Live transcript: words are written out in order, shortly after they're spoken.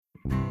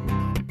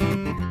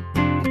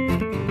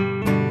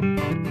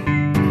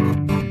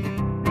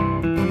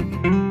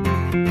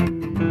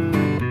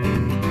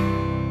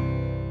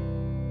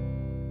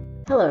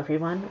Hello,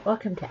 everyone.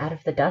 Welcome to Out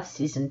of the Dust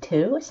Season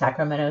 2,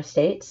 Sacramento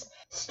State's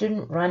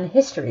student-run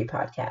history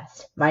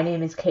podcast. My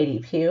name is Katie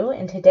Pugh,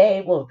 and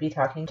today we'll be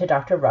talking to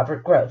Dr.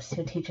 Robert Gross,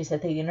 who teaches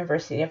at the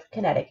University of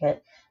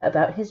Connecticut,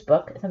 about his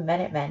book, The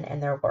Minutemen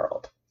and Their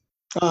World.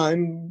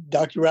 I'm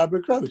Dr.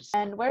 Robert Gross.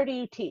 And where do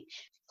you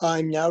teach?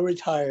 I'm now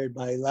retired.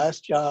 My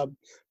last job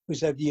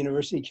was at the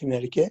University of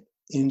Connecticut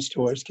in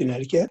Storrs,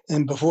 Connecticut.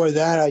 And before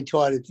that, I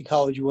taught at the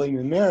College of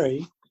William &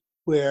 Mary,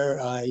 where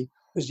I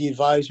was the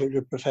advisor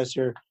to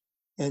Professor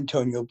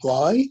Antonio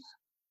Bly.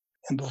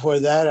 And before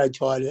that, I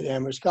taught at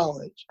Amherst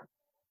College.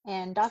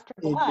 And Dr.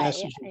 Bly, I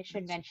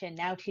should mention,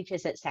 now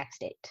teaches at Sac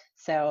State.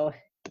 So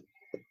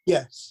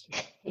yes,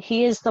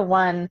 he is the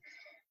one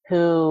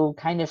who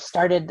kind of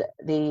started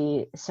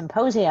the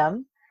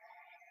symposium,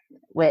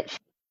 which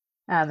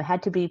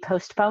had to be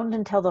postponed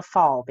until the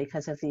fall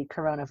because of the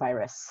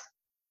coronavirus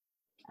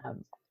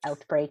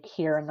outbreak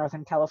here in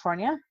Northern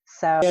California.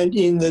 And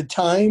in the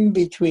time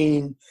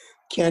between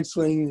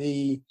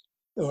canceling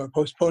or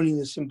postponing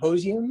the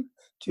symposium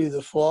to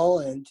the fall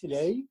and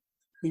today,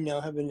 we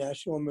now have a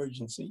national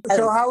emergency.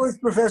 So how is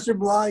Professor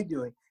Bly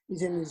doing?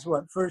 He's in his,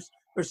 first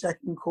or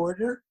second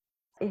quarter?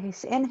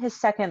 He's in his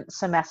second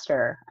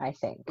semester, I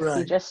think. Right.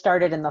 He just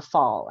started in the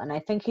fall, and I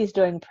think he's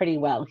doing pretty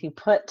well. He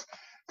put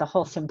the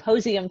whole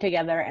symposium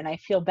together, and I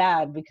feel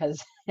bad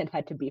because it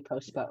had to be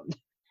postponed.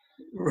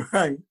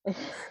 Right.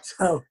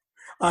 So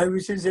I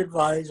was his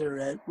advisor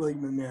at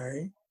William &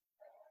 Mary.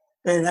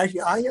 And actually,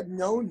 I have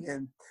known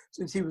him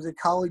since he was a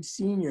college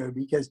senior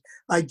because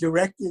I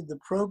directed the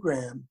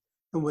program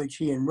in which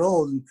he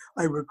enrolled, and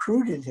I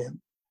recruited him,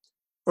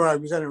 or I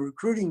was on a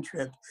recruiting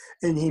trip,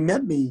 and he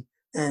met me,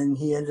 and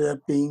he ended up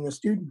being a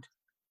student.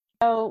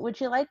 So would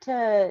you like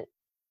to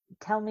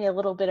tell me a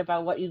little bit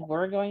about what you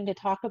were going to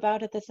talk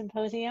about at the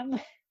symposium?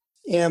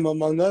 I am,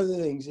 among other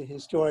things, a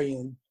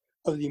historian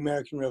of the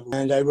American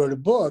Revolution, and I wrote a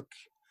book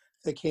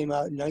that came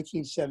out in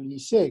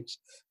 1976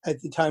 at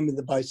the time of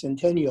the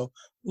bicentennial,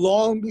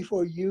 long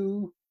before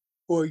you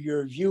or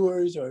your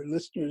viewers or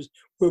listeners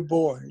were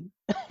born.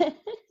 I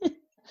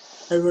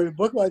wrote a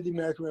book about the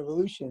American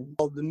Revolution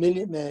called The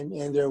Minutemen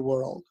and Their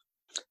World.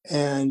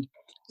 And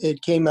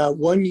it came out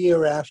 1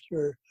 year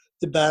after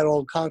the Battle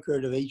of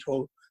Concord of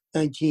April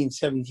 19,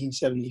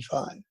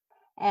 1775.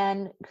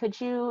 And could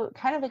you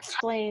kind of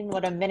explain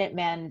what a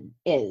Minuteman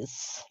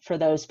is for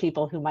those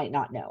people who might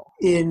not know?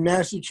 In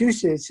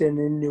Massachusetts and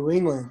in New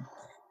England,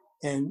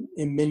 and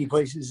in many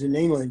places in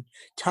England,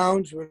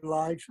 towns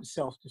relied for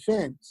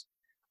self-defense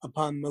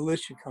upon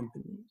militia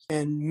companies.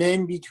 And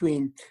men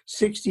between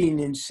 16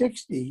 and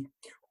 60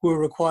 were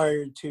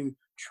required to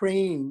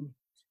train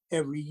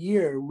every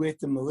year with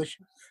the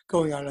militia,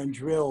 going out on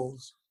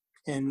drills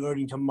and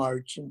learning to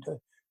march and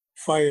to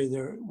fire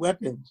their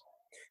weapons.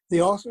 They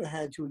also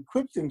had to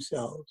equip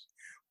themselves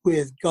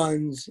with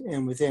guns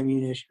and with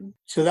ammunition.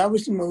 So that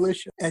was the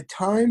militia. At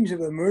times of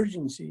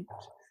emergencies,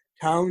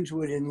 towns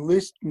would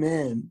enlist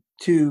men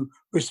to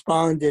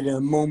respond at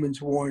a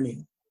moment's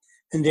warning,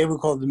 and they were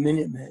called the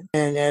Minutemen.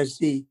 And as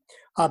the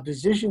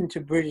opposition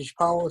to British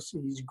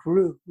policies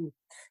grew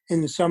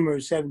in the summer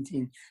of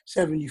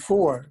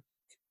 1774,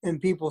 and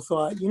people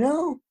thought,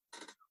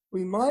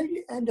 we might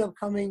end up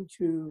coming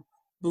to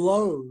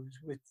blows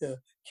with the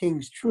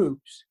king's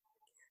troops,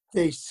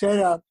 they set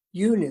up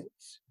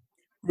units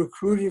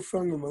recruited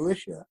from the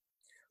militia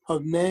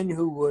of men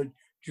who would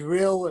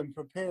drill and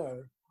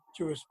prepare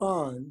to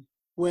respond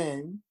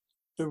when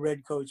the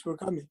redcoats were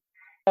coming.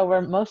 So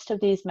were most of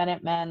these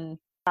Minutemen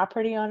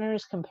property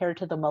owners compared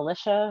to the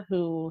militia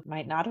who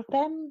might not have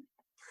been?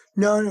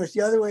 No, it's the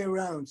other way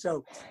around.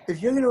 So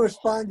if you're going to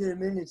respond at a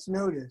minute's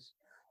notice,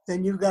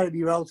 then you've got to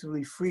be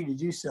relatively free to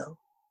do so.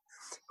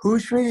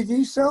 Who's free to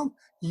do so?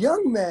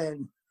 Young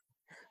men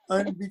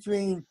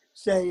between,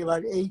 say,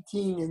 about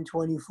 18 and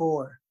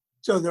 24.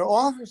 So their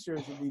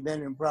officers would be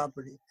men and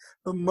property,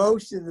 but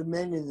most of the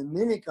men in the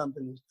minute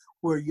companies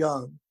were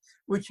young,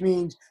 which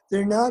means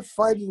they're not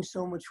fighting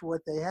so much for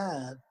what they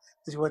have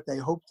as what they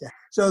hope to have.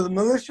 So the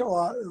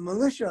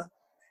militia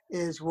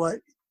is what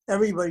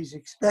everybody's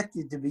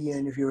expected to be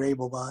in if you're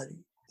able-bodied.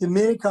 The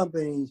minute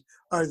companies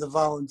are the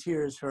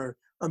volunteers for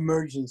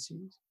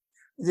emergencies.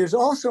 There's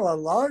also a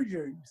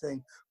larger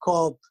thing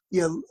called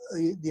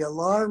the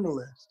alarm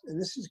list,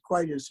 and this is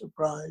quite a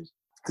surprise.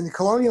 In the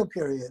colonial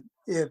period,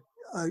 if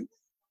a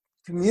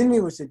community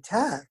was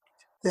attacked,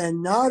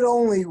 then not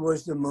only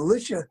was the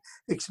militia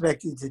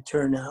expected to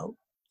turn out,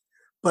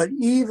 but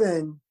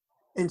even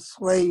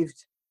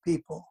enslaved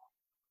people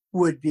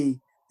would be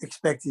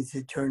expected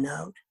to turn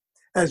out,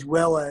 as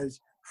well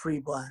as free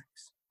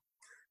blacks.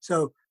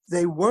 So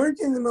they weren't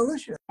in the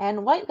militia.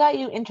 And what got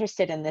you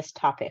interested in this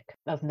topic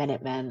of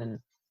Minutemen and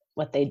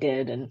what they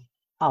did and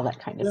all that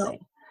kind of thing?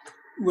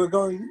 We're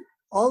going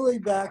all the way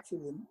back to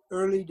the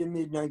early to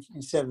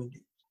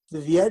mid-1970s,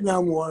 the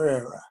Vietnam War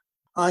era.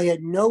 I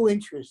had no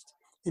interest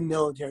in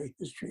military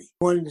history.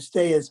 I wanted to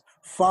stay as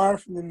far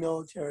from the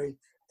military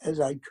as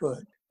I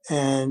could.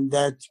 And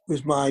that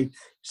was my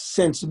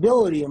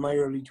sensibility in my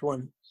early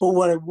 20s. But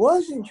what I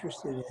was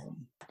interested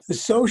in, the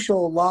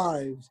social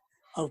lives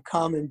of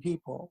common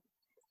people.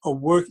 of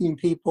working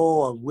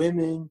people, of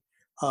women,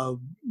 of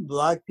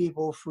Black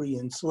people, free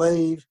and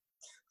slave,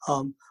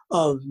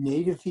 of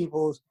Native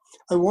peoples.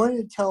 I wanted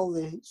to tell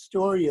the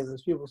story of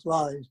those people's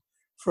lives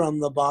from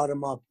the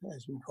bottom up,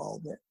 as we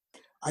called it.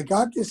 I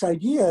got this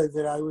idea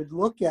that I would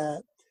look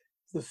at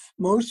the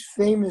most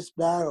famous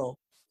battle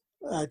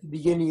at the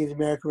beginning of the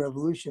American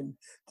Revolution,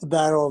 the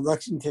Battle of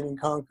Lexington and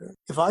Concord.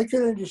 If I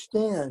could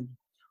understand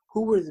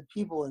who were the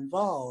people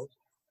involved,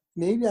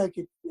 maybe I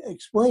could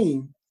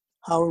explain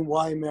how and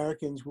why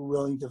Americans were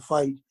willing to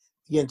fight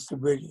against the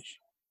British.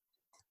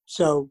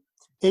 So,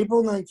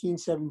 April 19,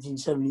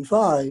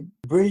 1775,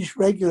 British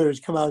regulars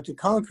come out to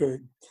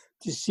Concord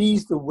to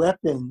seize the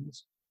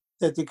weapons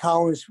that the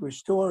colonists were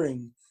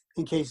storing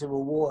in case of a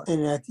war.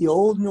 And at the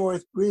Old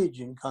North Bridge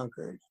in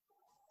Concord,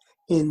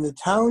 in the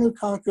town of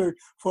Concord,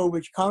 for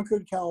which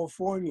Concord,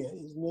 California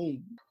is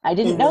named. I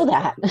didn't know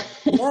that.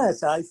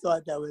 Yes, I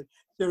thought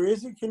there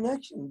is a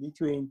connection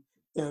between,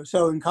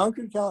 so in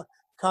Concord,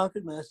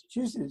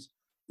 Massachusetts,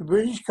 the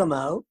British come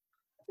out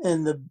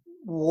and the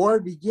war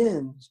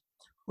begins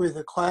with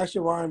a clash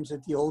of arms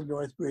at the Old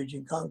North Bridge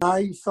in Concord.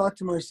 I thought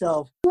to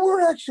myself, who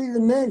were actually the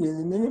men in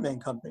the Minutemen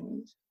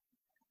companies?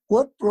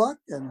 What brought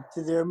them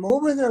to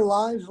what were their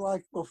lives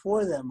like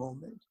before that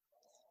moment?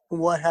 And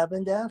what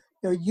happened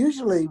after?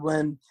 Usually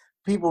when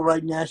people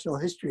write national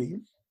history,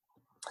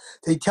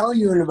 they tell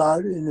you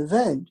about an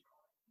event,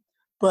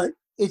 but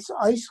it's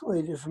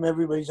isolated from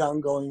everybody's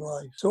ongoing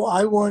life. So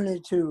I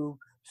wanted to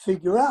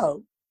figure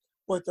out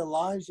what the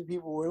lives of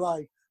people were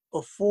like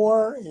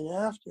before and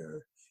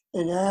after,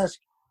 and ask,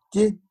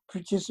 did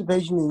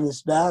participation in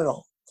this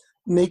battle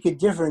make a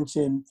difference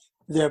in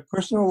their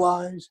personal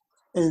lives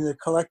and the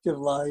collective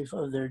life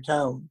of their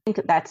town? I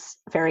think that's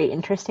very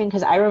interesting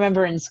because I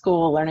remember in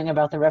school learning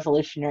about the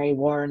Revolutionary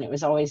War, and it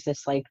was always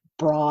this like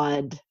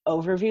broad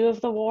overview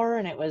of the war,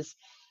 and it was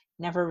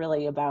never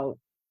really about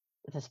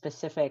the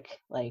specific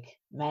like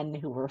men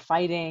who were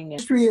fighting.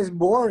 History is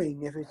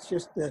boring if it's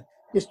just the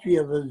history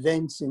of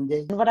events and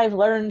dates. And what I've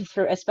learned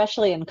through,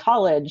 especially in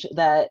college,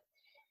 that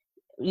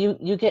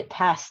you get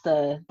past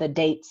the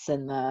dates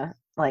and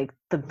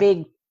the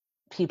big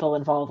people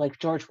involved, like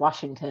George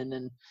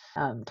Washington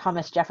and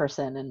Thomas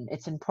Jefferson, and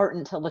it's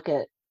important to look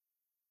at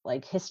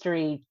like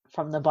history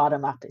from the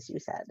bottom up, as you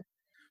said.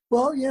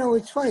 Well,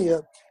 it's funny.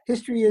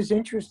 History is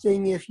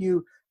interesting if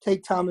you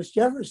take Thomas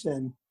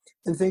Jefferson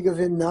and think of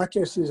him not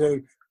just as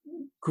a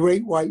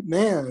great white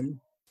man,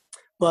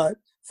 but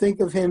think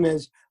of him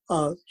as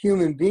a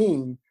human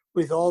being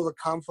with all the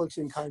conflicts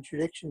and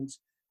contradictions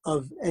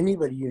of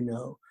anybody you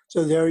know.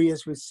 So there he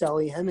is with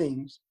Sally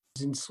Hemings,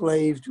 an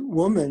enslaved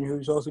woman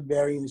who's also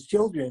burying his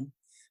children,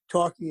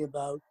 talking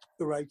about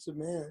the rights of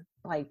man.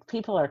 Like,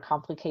 people are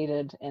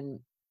complicated, and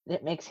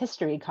it makes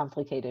history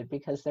complicated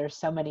because there's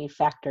so many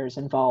factors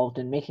involved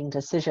in making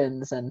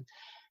decisions, and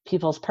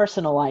people's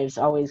personal lives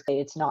always say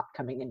it's not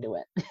coming into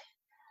it.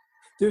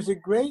 There's a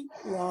great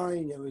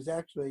line that was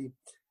actually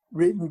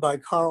written by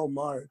Karl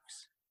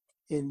Marx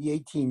in the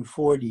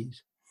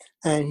 1840s.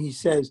 And he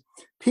says,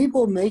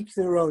 people make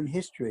their own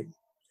history,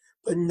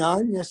 but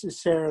not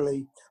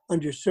necessarily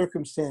under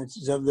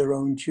circumstances of their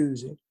own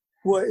choosing.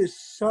 What is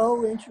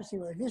so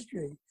interesting about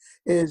history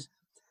is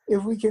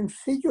if we can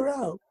figure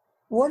out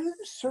what are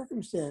the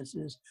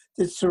circumstances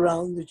that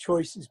surround the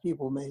choices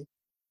people make,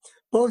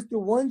 both the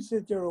ones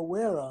that they're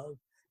aware of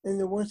and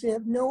the ones they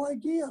have no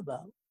idea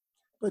about,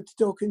 but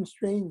still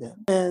constrain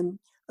them. And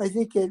I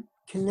think it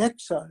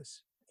connects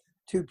us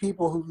to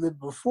people who lived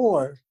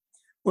before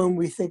when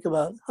we think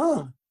about,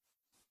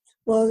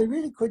 well, they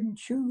really couldn't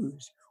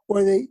choose,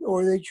 or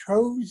they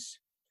chose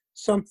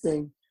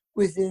something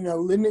within a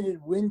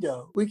limited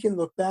window. We can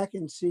look back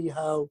and see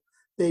how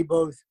they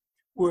both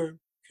were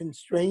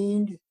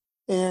constrained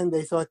and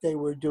they thought they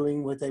were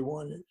doing what they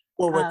wanted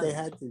or what they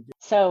had to do.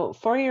 So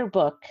for your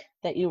book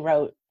that you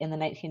wrote in the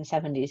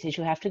 1970s, did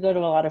you have to go to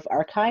a lot of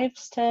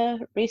archives to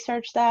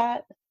research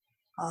that?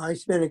 I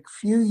spent a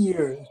few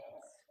years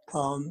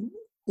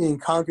in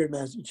Concord,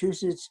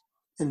 Massachusetts,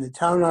 in the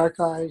town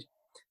archives,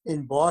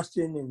 in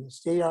Boston, in the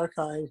state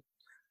archives,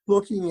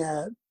 looking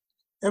at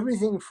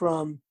everything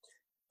from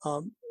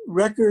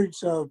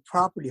records of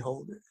property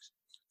holders.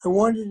 I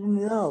wanted to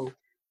know,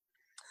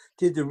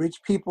 did the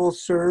rich people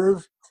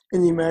serve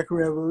in the American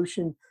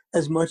Revolution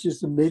as much as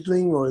the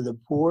middling or the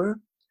poor?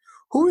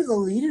 Who were the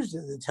leaders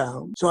of the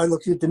town? So I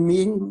looked at the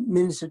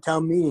minutes of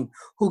town meeting,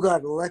 who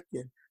got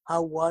elected,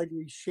 how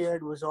widely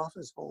shared was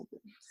office holding.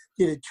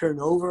 Did it turn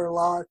over a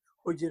lot,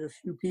 or did a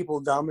few people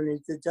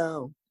dominate the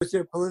town? Was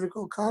there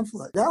political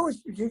conflict? That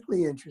was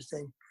particularly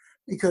interesting,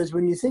 because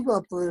when you think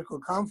about political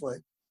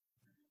conflict,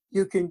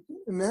 you can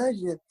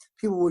imagine that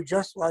people were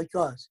just like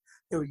us.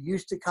 They were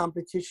used to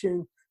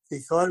competition. They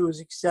thought it was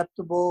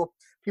acceptable.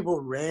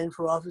 People ran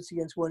for office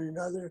against one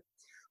another.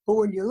 But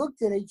when you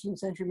looked at 18th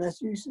century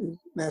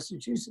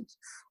Massachusetts,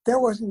 that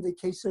wasn't the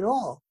case at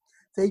all.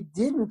 They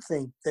didn't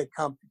think that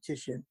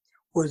competition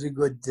was a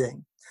good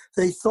thing.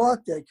 They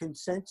thought that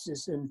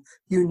consensus and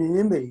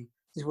unanimity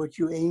is what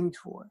you aimed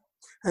for.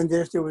 And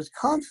if there was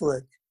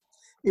conflict,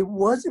 it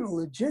wasn't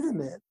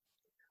legitimate,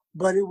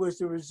 but it was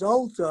the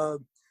result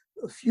of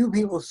a few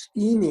people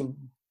scheming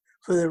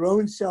for their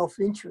own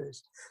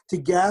self-interest to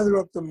gather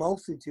up the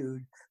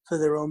multitude for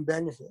their own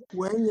benefit.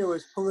 When there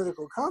was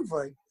political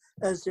conflict,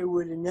 as there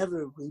would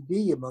inevitably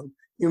be among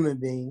human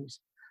beings,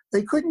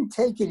 they couldn't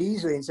take it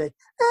easily and say,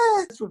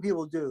 that's what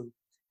people do.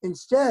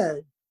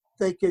 Instead,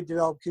 they could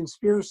develop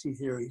conspiracy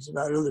theories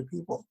about other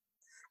people.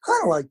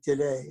 Kind of like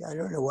today. I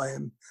don't know why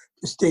I'm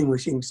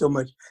distinguishing so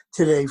much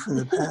today from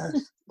the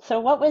past. So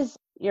what was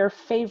your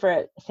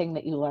favorite thing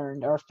that you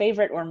learned, or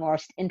favorite or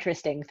most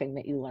interesting thing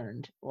that you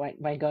learned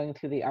by going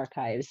through the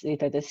archives,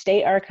 either the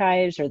state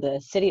archives or the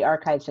city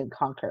archives in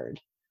Concord?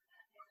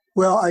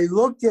 Well, I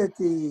looked at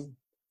the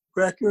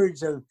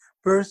records of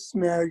births,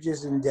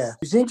 marriages, and deaths. I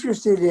was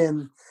interested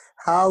in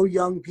how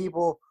young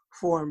people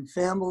formed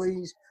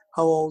families,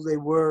 how old they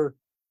were,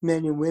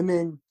 men and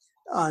women,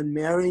 on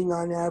marrying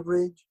on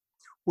average,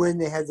 when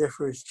they had their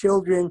first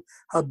children,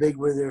 how big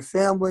were their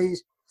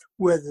families,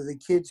 whether the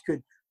kids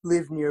could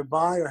live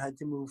nearby or had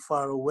to move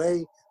far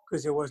away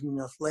because there wasn't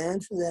enough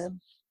land for them.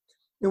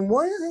 And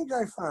one of the things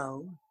I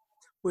found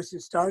was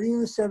that starting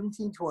in the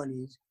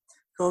 1720s,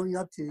 going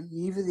up to the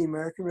eve of the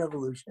American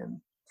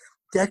Revolution,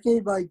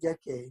 decade by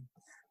decade,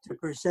 the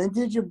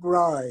percentage of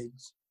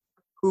brides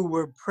who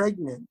were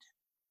pregnant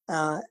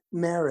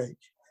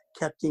marriage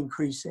kept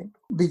increasing.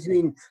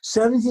 Between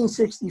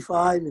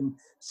 1765 and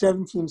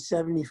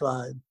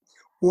 1775,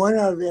 1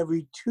 out of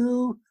every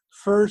 2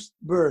 first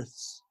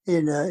births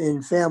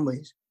in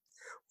families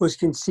was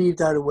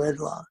conceived out of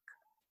wedlock.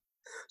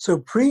 So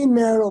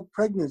premarital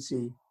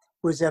pregnancy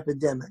was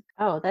epidemic.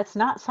 Oh, that's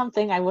not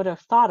something I would have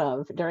thought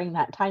of during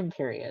that time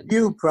period.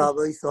 You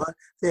probably thought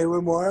they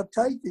were more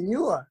uptight than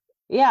you are.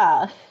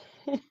 Yeah.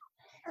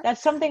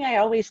 That's something I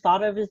always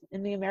thought of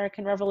in the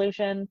American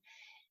Revolution,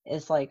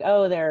 is like,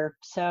 oh,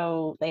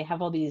 they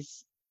have all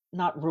these,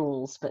 not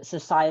rules, but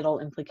societal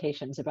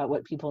implications about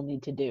what people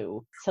need to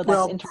do. So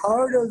that's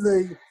part of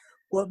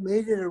what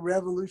made it a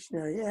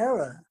revolutionary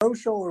era,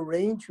 social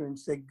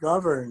arrangements that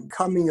govern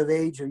coming of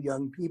age of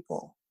young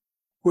people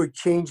were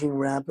changing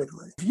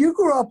rapidly. If you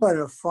grew up on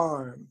a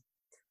farm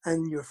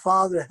and your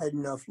father had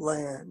enough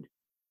land,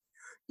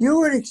 you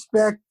would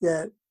expect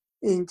that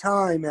in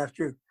time,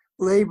 after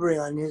laboring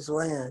on his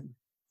land,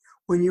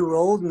 when you were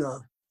old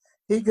enough,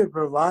 he could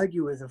provide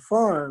you with a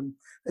farm,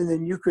 and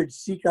then you could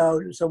seek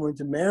out someone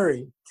to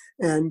marry,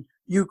 and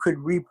you could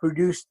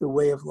reproduce the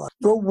way of life.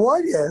 But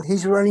what if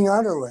he's running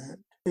out of land?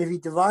 If he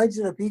divides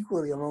it up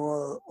equally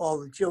among all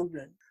the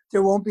children,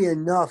 there won't be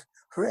enough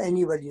for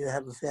anybody to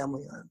have a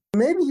family on.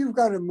 Maybe you've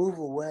got to move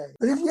away.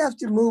 But if you have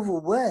to move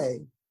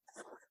away,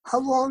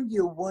 how long do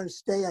you want to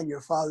stay on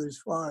your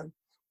father's farm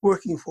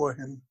working for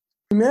him?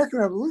 The American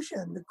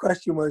Revolution, the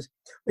question was,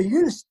 are you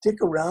going to stick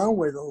around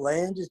where the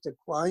land is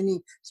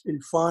declining? It's been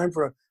farmed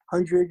for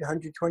 100,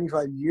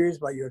 125 years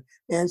by your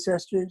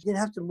ancestors. You're going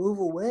to have to move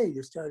away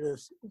to start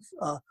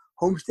a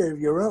homestead of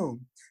your own.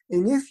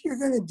 And if you're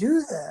going to do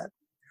that,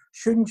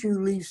 shouldn't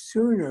you leave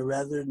sooner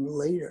rather than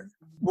later?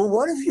 Well,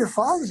 what if your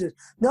father says,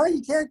 no,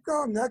 you can't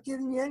go, I'm not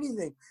giving you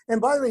anything.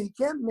 And by the way, you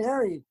can't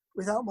marry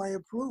without my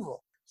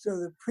approval. So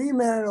the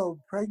premarital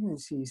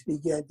pregnancies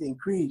began to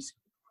increase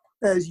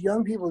as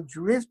young people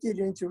drifted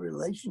into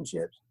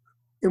relationships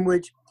in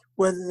which,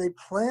 whether they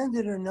planned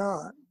it or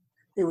not,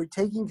 they were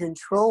taking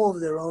control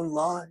of their own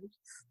lives.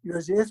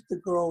 Because if the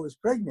girl was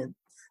pregnant,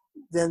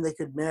 then they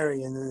could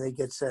marry and then they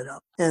get set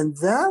up. And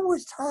that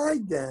was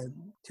tied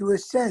then to a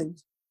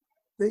sense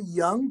that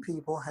young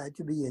people had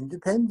to be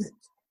independent,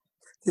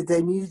 that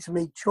they needed to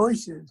make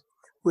choices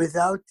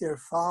without their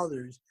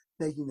fathers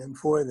making them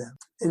for them.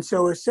 And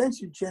so a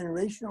sense of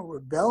generational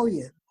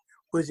rebellion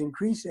was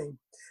increasing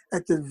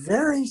at the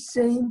very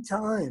same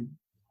time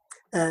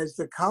as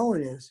the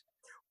colonists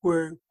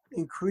were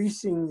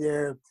increasing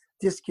their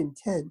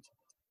discontent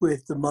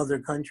with the mother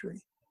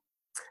country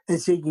and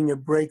seeking to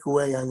break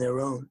away on their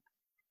own.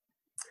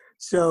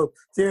 So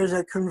there's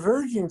a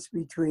convergence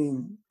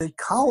between the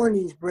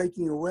colonies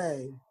breaking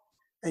away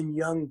and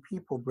young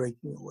people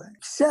breaking away.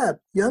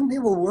 Except young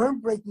people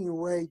weren't breaking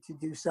away to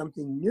do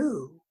something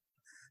new.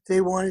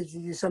 They wanted to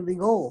do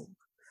something old.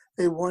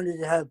 They wanted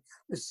to have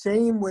the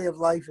same way of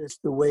life as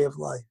the way of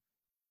life.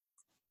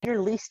 Your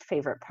least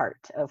favorite part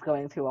of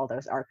going through all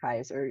those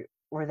archives, or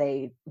were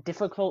they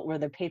difficult? Were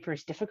the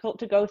papers difficult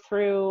to go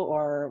through,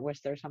 or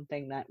was there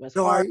something that was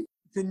hard?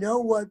 To know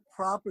what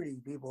property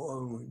people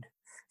owned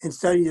and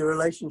study the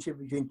relationship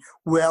between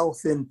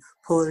wealth and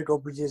political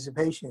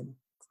participation,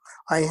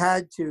 I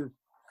had to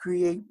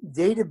create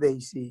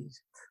databases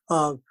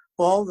of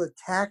all the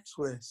tax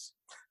lists,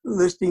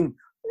 listing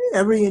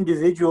every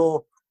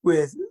individual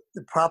with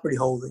the property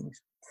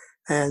holdings.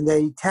 And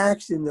they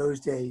taxed in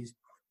those days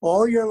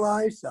all your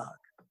livestock,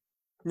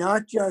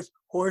 not just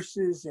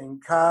horses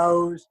and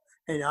cows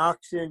and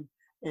oxen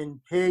and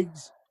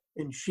pigs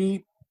and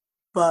sheep,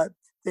 but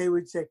they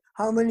would say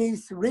how many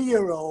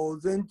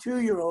 3-year-olds and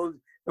 2-year-olds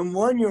and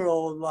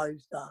 1-year-old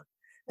livestock.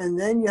 And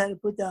then you had to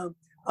put down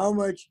how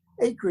much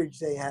acreage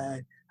they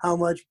had, how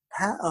much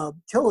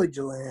tillage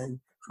land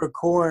for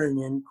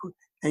corn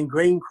and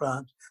grain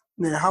crops.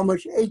 then how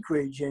much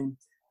acreage and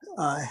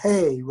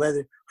hay,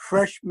 whether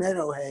fresh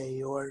meadow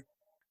hay or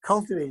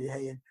cultivated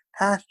hay, and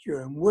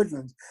pasture and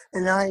woodlands.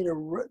 And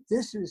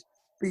this is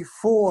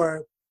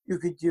before you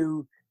could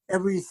do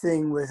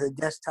everything with a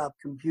desktop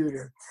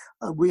computer.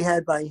 We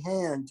had by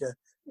hand to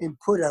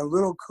input on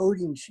little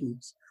coding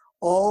sheets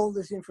all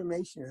this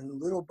information in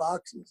little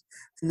boxes.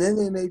 And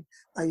then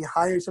I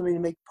hired somebody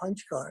to make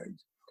punch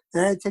cards.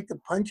 And I'd take the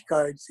punch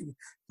cards to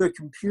the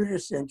computer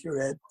center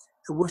at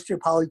the Worcester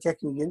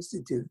Polytechnic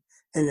Institute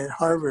and at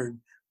Harvard.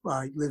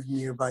 I lived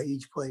nearby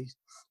each place.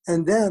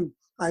 And then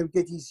I would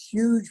get these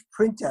huge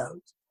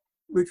printouts,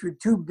 which were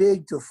too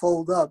big to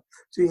fold up.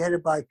 So you had to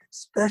buy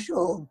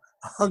special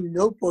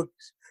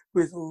notebooks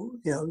with,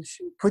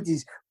 put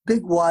these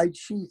big wide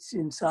sheets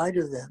inside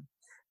of them.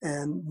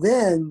 And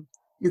then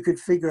you could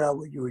figure out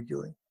what you were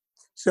doing.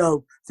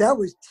 So that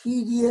was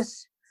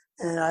tedious.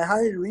 And I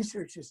hired a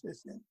research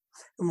assistant.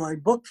 And when my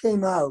book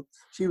came out,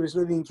 she was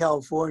living in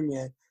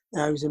California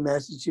and I was in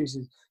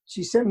Massachusetts.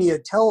 She sent me a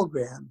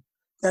telegram.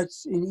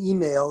 That's an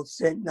email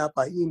sent not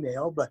by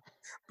email, but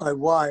by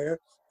wire.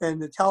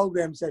 And the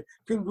telegram said,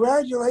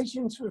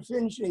 "Congratulations for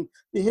finishing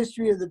the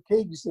history of the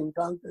pigs in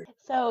Concord."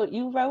 So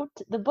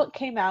the book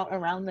came out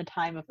around the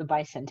time of the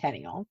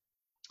bicentennial.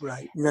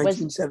 Right,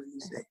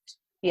 1976.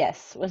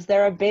 Yes. Was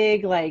there a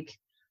big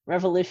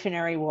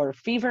Revolutionary War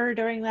fever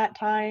during that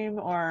time,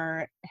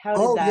 or how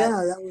did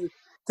that? Yeah,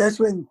 that's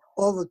when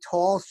all the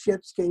tall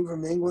ships came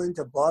from England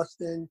to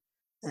Boston,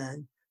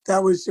 and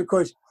that was, of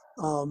course,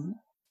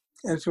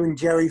 that's when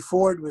Jerry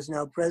Ford was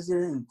now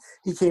president, and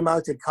he came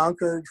out to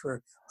Concord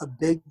for a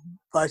big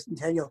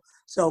bicentennial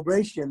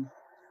celebration,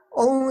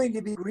 only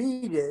to be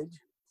greeted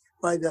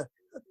by the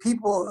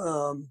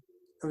people.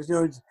 It was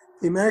known as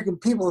the American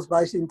People's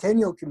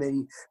Bicentennial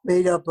Committee,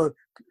 made up of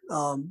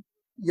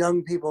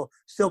young people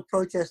still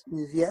protesting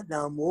the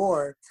Vietnam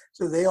War.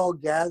 So they all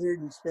gathered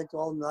and spent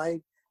all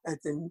night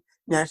at the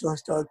National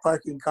Historic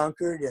Park in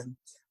Concord. And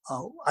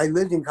I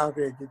lived in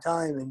Concord at the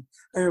time, and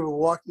I remember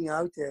walking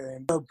out there.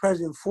 And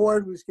President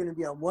Ford was going to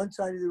be on one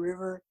side of the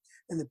river,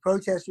 and the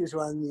protesters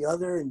were on the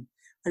other. And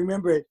I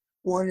remember at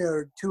 1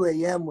 or 2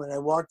 a.m. when I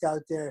walked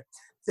out there,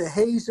 the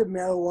haze of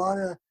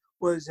marijuana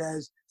was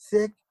as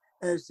thick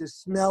as the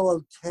smell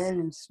of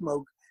cannon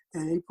smoke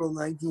in April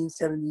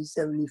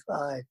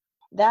 1975.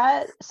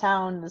 That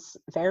sounds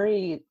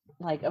very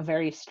like a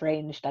very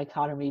strange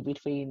dichotomy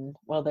between,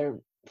 there are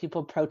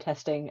people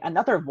protesting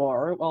another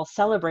war while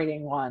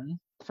celebrating one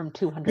from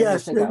 200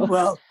 years ago.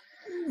 Well,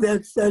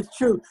 that's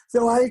true.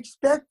 So I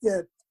expect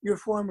that your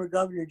former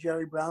governor,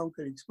 Jerry Brown,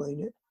 could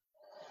explain it.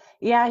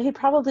 Yeah, he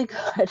probably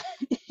could.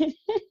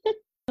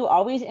 You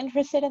always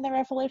interested in the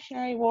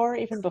Revolutionary War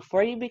even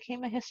before you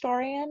became a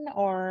historian,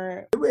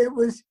 or? I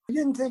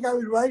didn't think I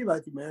would write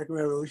about the American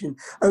Revolution.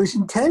 I was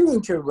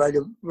intending to write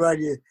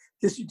a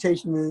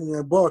dissertation in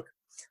a book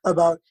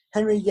about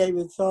Henry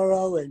David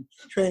Thoreau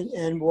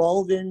and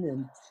Walden,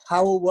 and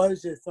how it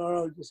was that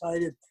Thoreau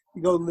decided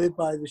to go live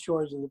by the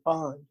shores of the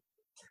pond.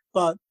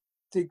 But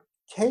to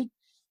take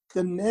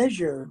the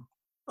measure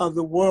of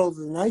the world of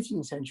the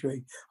 19th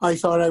century, I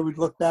thought I would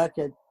look back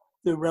at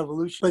the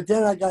revolution. But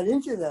then I got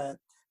into that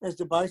as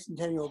the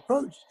bicentennial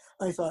approached.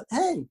 I thought,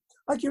 hey,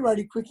 I could write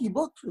a quickie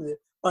book for the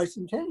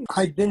bicentennial.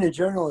 I'd been a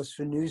journalist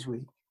for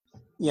Newsweek.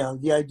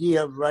 The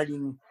idea of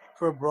writing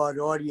for a broad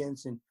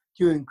audience and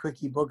doing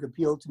quickie book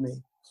appealed to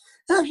me.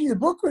 Actually, the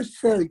book was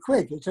fairly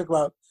quick. It took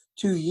about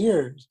 2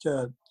 years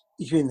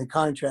between the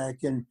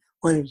contract and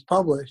when it was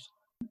published.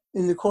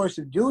 In the course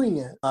of doing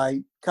it,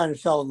 I kind of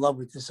fell in love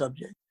with the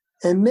subject.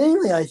 And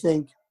mainly, I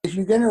think, if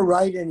you're going to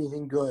write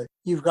anything good,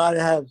 you've got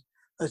to have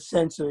a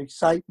sense of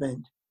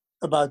excitement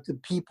about the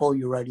people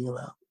you're writing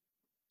about.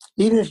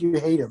 Even if you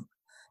hate them,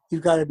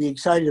 you've got to be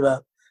excited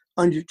about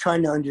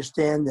trying to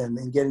understand them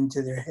and get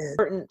into their head.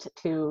 Important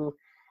to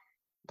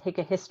take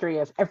a history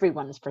of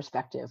everyone's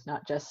perspective,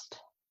 not just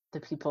the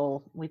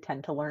people we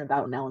tend to learn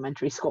about in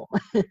elementary school.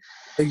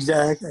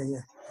 Exactly.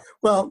 Yeah.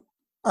 Well,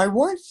 I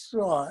once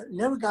saw,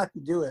 never got to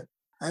do it.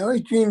 I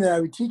always dreamed that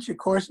I would teach a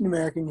course in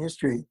American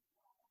history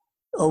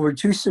over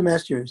 2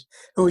 semesters,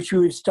 in which we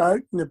would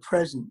start in the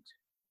present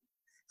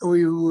and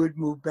we would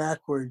move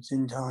backwards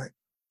in time.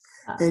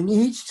 And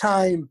each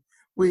time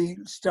we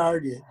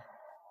started,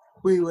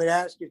 we would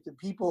ask if the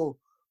people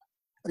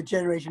a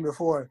generation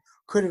before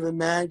could have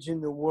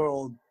imagined the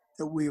world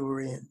that we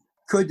were in.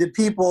 Could the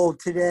people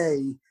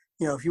today,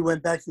 if you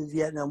went back to the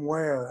Vietnam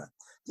War era,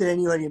 did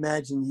anybody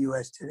imagine the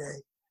U.S.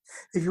 today?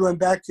 If you went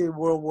back to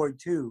World War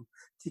II,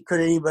 could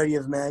anybody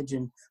have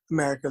imagined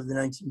America of the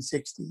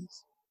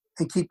 1960s?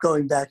 And keep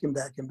going back and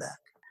back and back.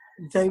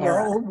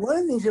 One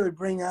of the things it would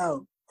bring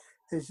out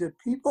is that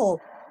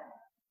people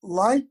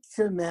like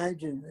to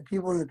imagine that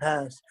people in the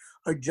past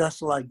are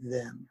just like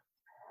them.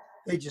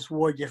 They just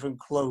wore different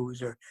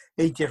clothes or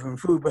ate different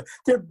food, but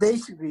they're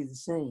basically the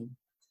same.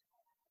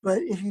 But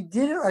if you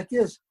did it like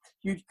this,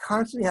 you'd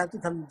constantly have to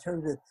come to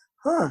terms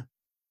with,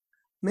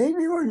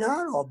 maybe we're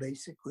not all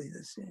basically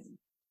the same.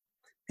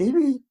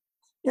 Maybe,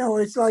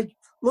 it's like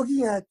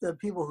looking at the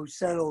people who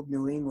settled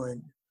New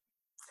England.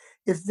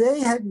 If they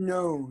had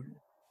known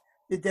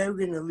that they were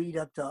going to lead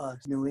up to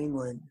us, New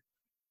England.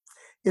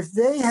 If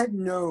they had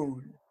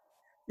known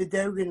that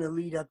they were going to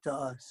lead up to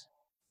us,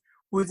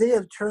 would they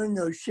have turned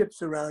those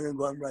ships around and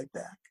gone right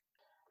back?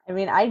 I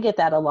mean, I get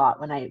that a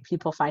lot when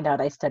people find out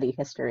I study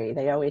history.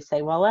 They always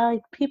say, "Well,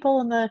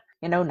 people in the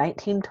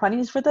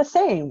 1920s were the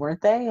same,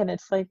 weren't they?" And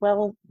it's like,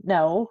 well,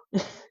 no,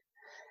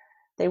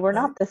 they were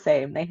Right? not the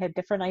same. They had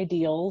different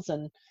ideals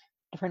and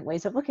different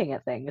ways of looking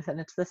at things, and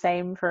it's the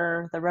same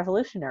for the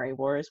Revolutionary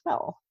War as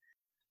well.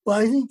 Well,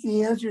 I think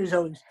the answer is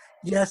always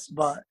yes,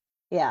 but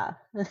Yeah.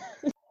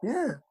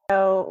 yeah,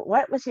 So,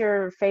 what was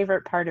your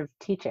favorite part of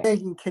teaching?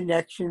 making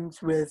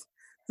connections with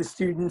the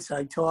students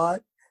I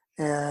taught,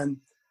 and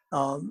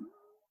um,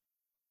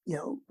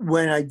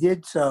 when I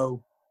did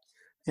so,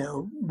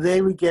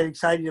 they would get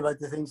excited about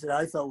the things that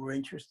I thought were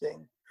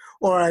interesting,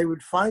 or I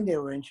would find they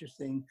were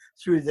interesting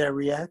through their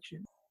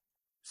reaction.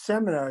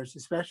 Seminars,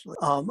 especially,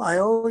 I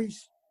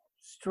always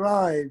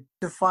strive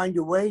to find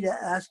a way to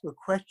ask a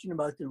question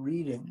about the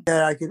reading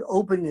that I could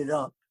open it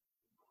up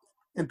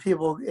and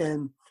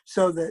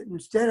so that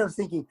instead of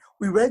thinking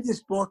we read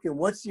this book and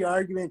what's the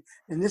argument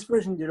and this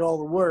person did all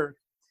the work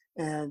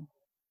and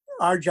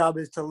our job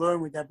is to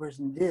learn what that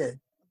person did,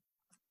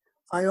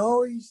 I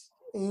always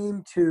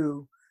aim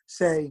to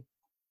say,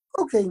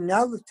 okay,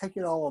 now let's take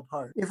it all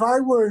apart. If I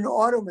were an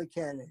auto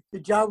mechanic, the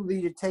job would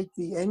be to take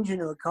the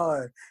engine of a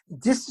car,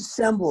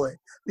 disassemble it,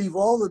 leave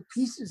all the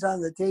pieces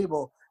on the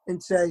table,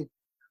 and say,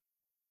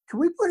 can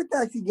we put it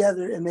back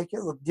together and make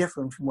it look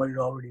different from what it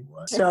already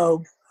was?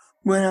 So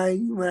when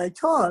I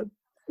taught,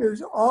 it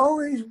was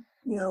always,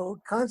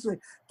 constantly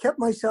kept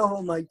myself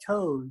on my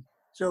toes.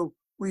 So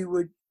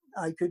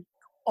I could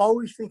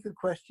always think of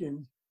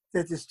questions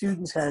that the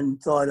students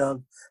hadn't thought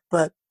of,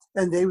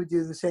 and they would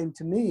do the same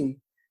to me,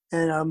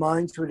 and our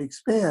minds would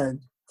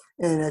expand.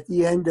 And at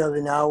the end of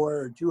an hour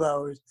or 2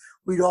 hours,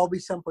 we'd all be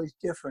someplace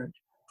different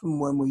from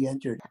when we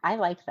entered. I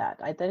like that.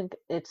 I think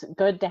it's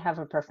good to have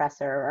a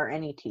professor or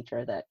any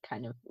teacher that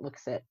kind of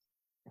looks at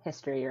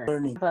history. Or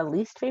Learning. have a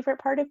least favorite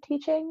part of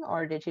teaching,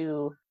 or did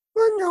you?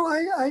 Well, no,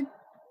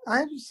 I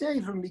have to say,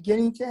 from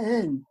beginning to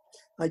end,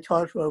 I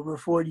taught for over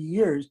 40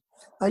 years.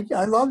 I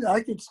loved it.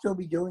 I could still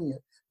be doing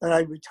it, but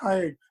I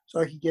retired so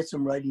I could get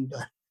some writing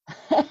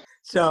done.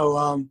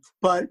 So,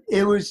 but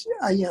it was,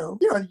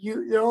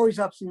 there are always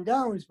ups and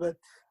downs, but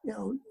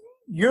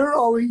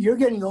you're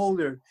getting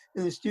older,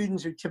 and the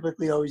students are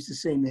typically always the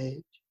same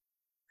age,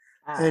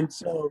 and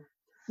so,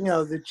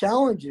 the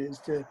challenge is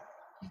to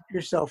keep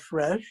yourself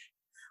fresh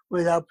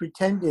without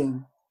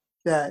pretending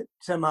that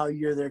somehow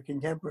you're their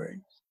contemporary.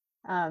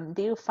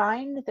 Do you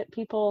find that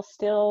people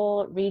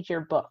still read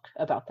your book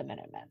about the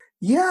Minutemen?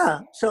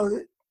 Yeah.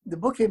 So the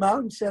book came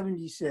out in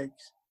 76.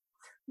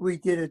 We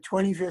did a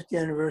 25th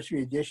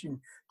anniversary edition,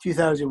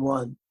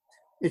 2001.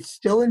 It's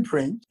still in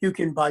print. You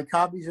can buy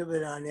copies of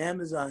it on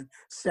Amazon,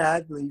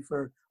 sadly,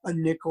 for a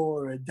nickel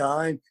or a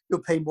dime.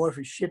 You'll pay more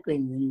for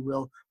shipping than you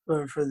will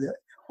for the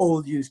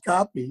old used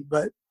copy,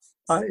 but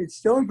it's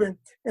still in print.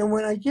 And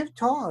when I give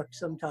talks,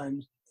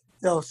 sometimes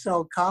they'll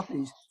sell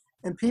copies,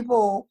 and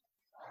people,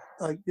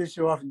 like this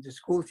are often to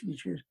school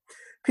teachers,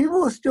 people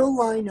will still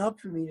line up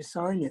for me to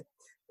sign it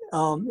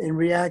and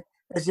react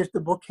as if the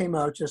book came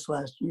out just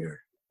last year.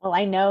 Well,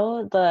 I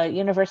know the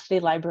University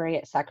Library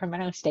at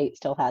Sacramento State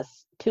still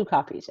has 2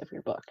 copies of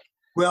your book.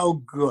 Well,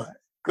 good.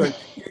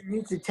 You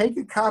need to take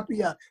a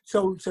copy out.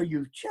 So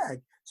you've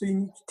checked. So you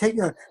need to take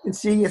it and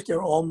see if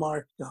they're all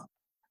marked up.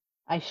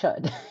 I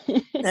should.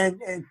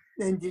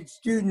 and get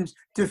students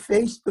to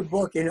face the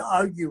book and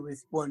argue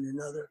with one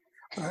another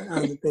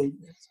on the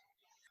pages.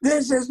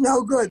 This is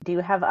no good. Do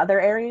you have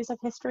other areas of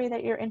history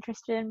that you're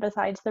interested in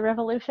besides the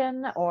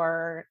Revolution,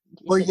 or?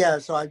 Well, yeah.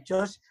 So I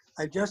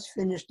just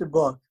finished a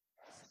book,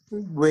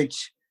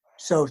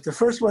 so the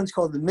first one's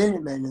called The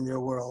Minutemen and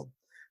Their World.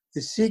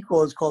 The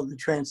sequel is called The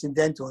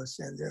Transcendentalists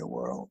and Their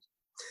World,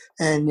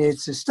 and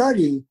it's a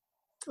study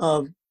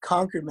of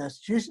Concord,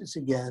 Massachusetts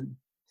again,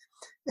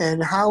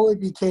 and how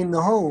it became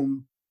the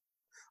home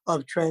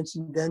of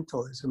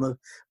transcendentalism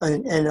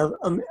and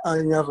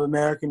of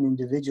American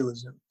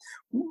individualism.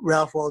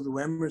 Ralph Waldo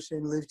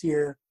Emerson lived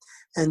here,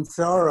 and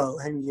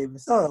Henry David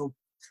Thoreau,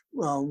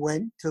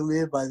 went to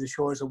live by the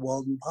shores of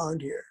Walden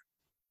Pond here.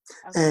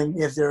 Okay. And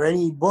if there are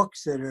any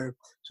books that are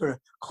sort of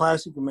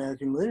classic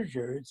American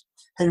literature, it's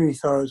Henry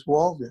Thoreau's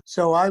Walden.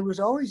 So I was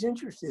always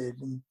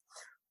interested in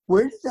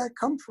where did that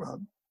come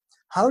from?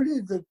 How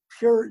did the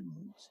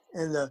Puritans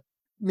and the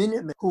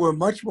Minutemen, who were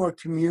much more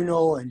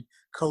communal and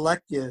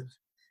collective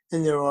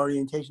in their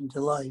orientation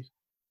to life,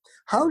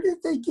 how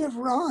did they give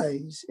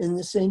rise in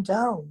the same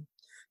town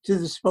to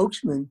the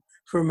spokesman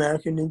for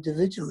American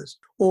individualism?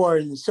 Or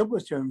in the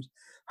simplest terms,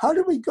 how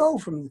did we go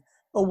from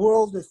a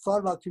world that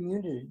thought about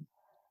community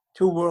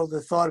to a world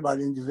that thought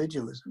about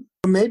individualism?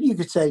 Or maybe you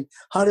could say,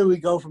 how do we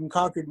go from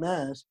Concord,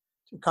 Mass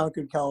to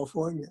Concord,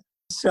 California?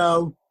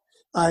 So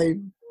I've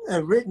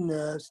written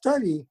a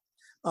study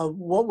of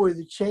what were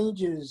the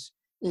changes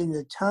in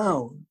the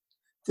town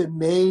that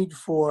made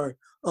for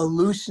a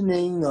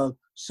loosening of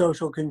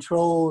social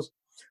controls,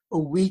 a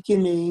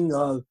weakening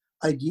of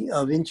idea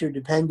of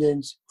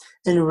interdependence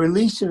and a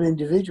release of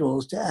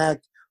individuals to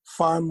act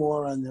far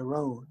more on their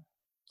own.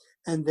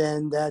 And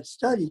then that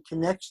study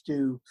connects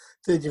to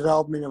the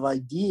development of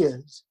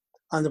ideas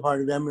on the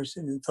part of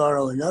Emerson and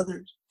Thoreau and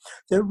others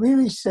that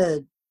really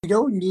said we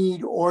don't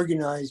need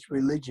organized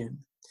religion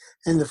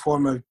in the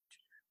form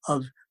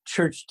of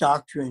church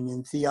doctrine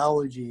and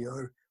theology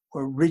or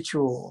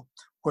ritual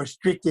or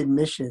strict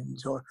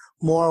admissions or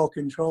moral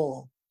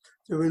control.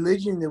 The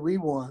religion that we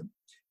want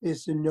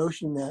is the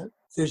notion that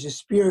there's a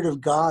spirit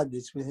of God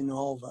that's within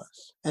all of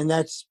us. And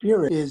that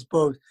spirit is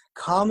both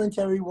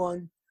commentary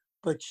one,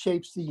 but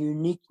shapes the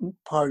unique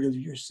part of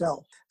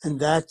yourself. And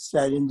that's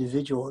that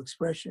individual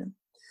expression.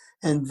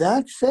 And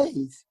that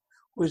faith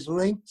was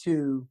linked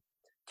to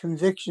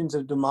convictions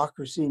of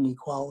democracy and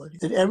equality,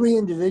 that every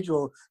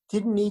individual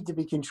didn't need to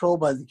be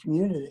controlled by the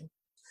community,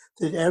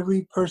 that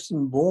every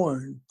person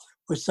born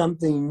was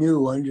something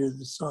new under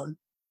the sun.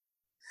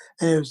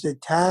 And it was the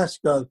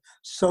task of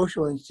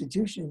social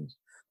institutions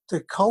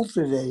to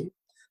cultivate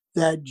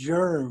that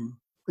germ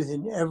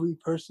within every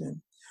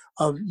person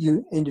of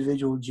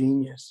individual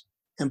genius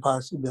and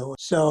possibility.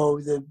 So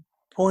the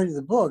point of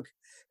the book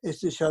is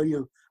to show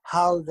you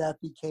how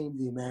that became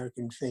the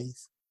American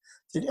faith,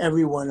 that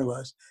every one of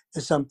us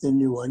is something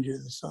new under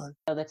the sun.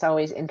 Oh, that's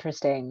always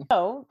interesting.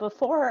 So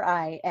before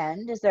I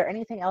end, is there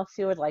anything else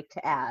you would like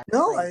to add?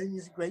 No, I think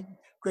it's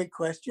great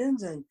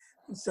questions, and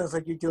it sounds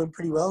like you're doing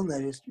pretty well in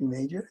that history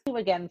major. Thank you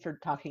again for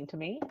talking to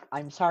me.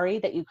 I'm sorry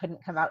that you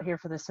couldn't come out here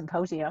for the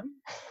symposium.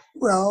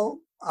 Well,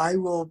 I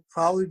will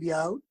probably be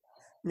out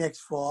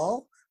next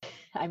fall.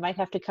 I might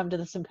have to come to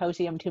the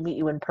symposium to meet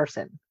you in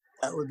person.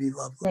 That would be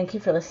lovely. Thank you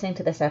for listening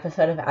to this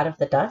episode of Out of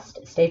the Dust.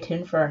 Stay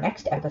tuned for our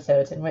next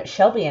episodes in which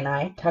Shelby and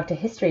I talk to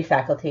history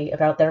faculty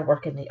about their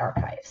work in the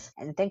archives.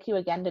 And thank you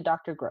again to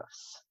Dr.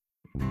 Gross.